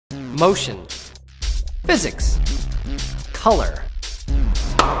motion, physics, color,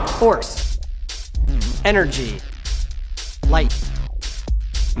 force, energy, light,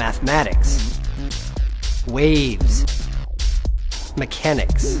 mathematics, waves,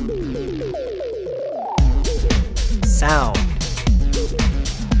 mechanics, sound,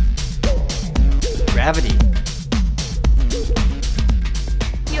 gravity.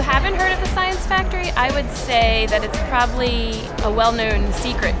 If you haven't heard of the Science Factory, I would say that it's probably a well-known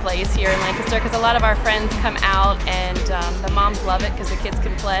secret place here in Lancaster because a lot of our friends come out and the moms love it because the kids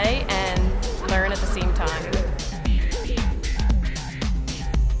can play and learn at the same time.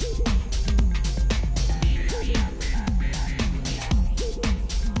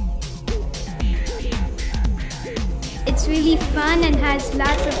 It's really fun and has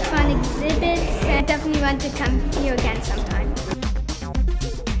lots of fun exhibits. I definitely want to come here again sometime.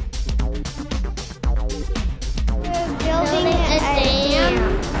 We're building a dam.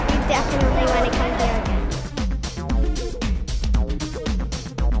 We definitely want to come here again.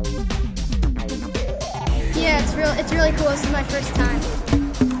 Yeah, it's really cool. This is my first time.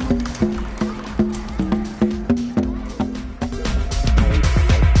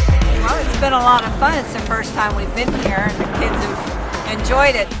 It's been a lot of fun. It's the first time we've been here and the kids have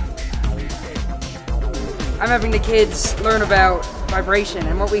enjoyed it. I'm having the kids learn about vibration,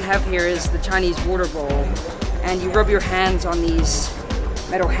 and what we have here is the Chinese water bowl, and you rub your hands on these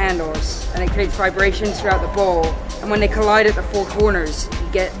metal handles and it creates vibrations throughout the bowl, and when they collide at the four corners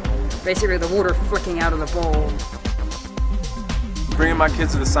you get basically the water flicking out of the bowl. Bringing my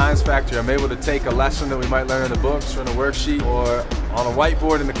kids to the Science Factory, I'm able to take a lesson that we might learn in the books or in a worksheet or on a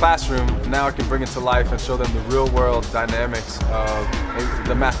whiteboard in the classroom. Now I can bring it to life and show them the real world dynamics of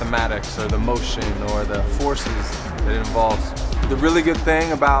the mathematics or the motion or the forces that it involves. The really good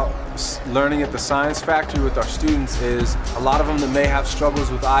thing about learning at the Science Factory with our students is a lot of them that may have struggles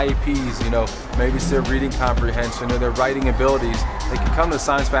with IEPs, you know, maybe it's their reading comprehension or their writing abilities, they can come to the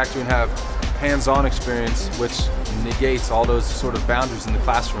Science Factory and have hands-on experience which negates all those sort of boundaries in the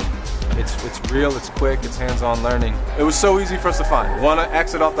classroom. It's real, it's quick, it's hands-on learning. It was so easy for us to find. We want to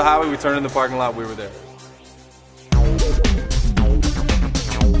exit off the highway, we turned in the parking lot, we were there.